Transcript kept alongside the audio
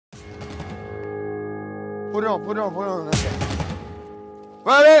Put it on, put it on, put it on.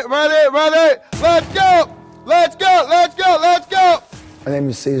 Ready, ready, ready. Let's go. Let's go, let's go, let's go. My name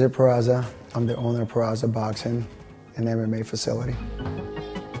is Cesar Peraza. I'm the owner of Peraza Boxing and MMA facility.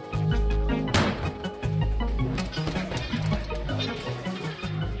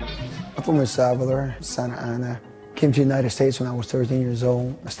 I'm from El Salvador, Santa Ana. Came to the United States when I was 13 years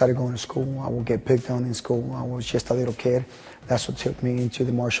old. I started going to school. I would get picked on in school. I was just a little kid. That's what took me into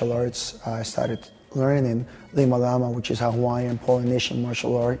the martial arts. I started learning Lima Lama, which is a Hawaiian Polynesian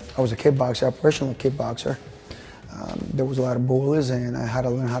martial art. I was a kickboxer, a professional kickboxer. There was a lot of bullies, and I had to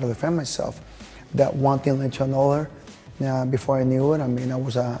learn how to defend myself. That one thing led to another. Before I knew it, I mean, I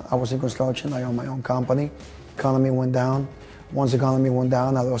was in construction. I owned my own company. Economy went down. Once the economy went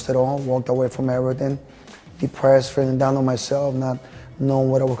down, I lost it all. Walked away from everything. Depressed, feeling down on myself, not knowing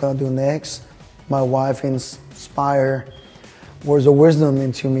what I was gonna do next. My wife inspired words of wisdom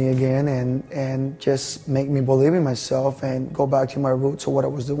into me again, and just make me believe in myself and go back to my roots of what I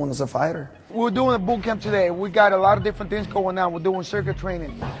was doing as a fighter. We're doing a boot camp today. We got a lot of different things going on. We're doing circuit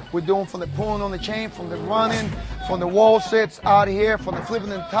training. We're doing from the pulling on the chain, from the running, from the wall sits out here, from the flipping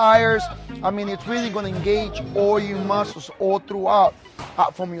the tires. I mean, it's really going to engage all your muscles all throughout.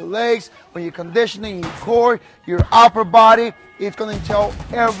 From your legs, from your conditioning, your core, your upper body. It's going to tell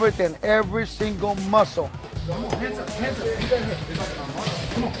everything, every single muscle.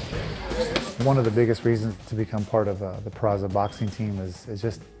 One of the biggest reasons to become part of the Peraza boxing team is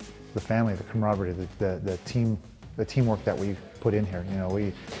just the family, the camaraderie, the teamwork that we put in here. You know,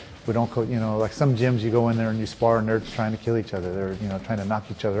 we don't go, you know, like some gyms you go in there and you spar and they're trying to kill each other. They're, you know, trying to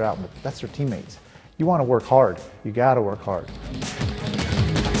knock each other out, but that's their teammates. You want to work hard. You got to work hard.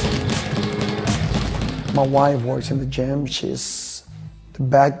 My wife works in the gym. She's the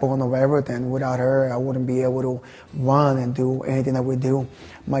backbone of everything. Without her, I wouldn't be able to run and do anything that we do.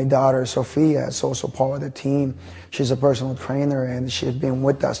 My daughter, Sophia, is also part of the team. She's a personal trainer, and she's been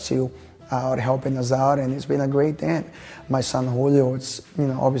with us too, helping us out, and it's been a great thing. My son Julio, it's, you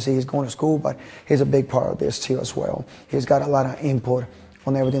know, obviously he's going to school, but he's a big part of this too as well. He's got a lot of input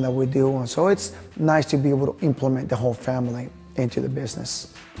on everything that we do, and so it's nice to be able to implement the whole family into the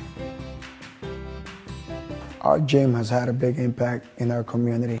business. Our gym has had a big impact in our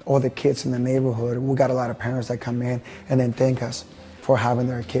community. All the kids in the neighborhood, we got a lot of parents that come in and then thank us for having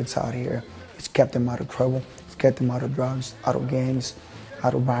their kids out here. It's kept them out of trouble. It's kept them out of drugs, out of gangs,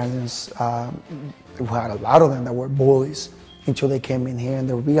 out of violence. We had a lot of them that were bullies until they came in here and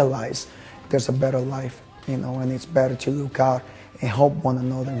they realized there's a better life, you know, and it's better to look out and help one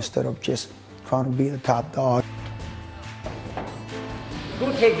another instead of just trying to be the top dog.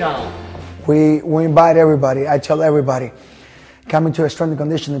 Good takedown. We invite everybody. I tell everybody, come into a strength and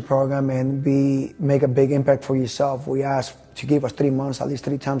conditioning program and make a big impact for yourself. We ask to give us 3 months, at least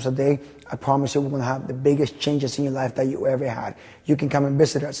 3 times a day. I promise you we're going to have the biggest changes in your life that you ever had. You can come and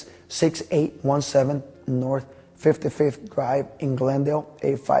visit us, 6817 North 55th Drive in Glendale,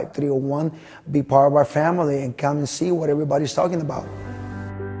 85301. Be part of our family and come and see what everybody's talking about.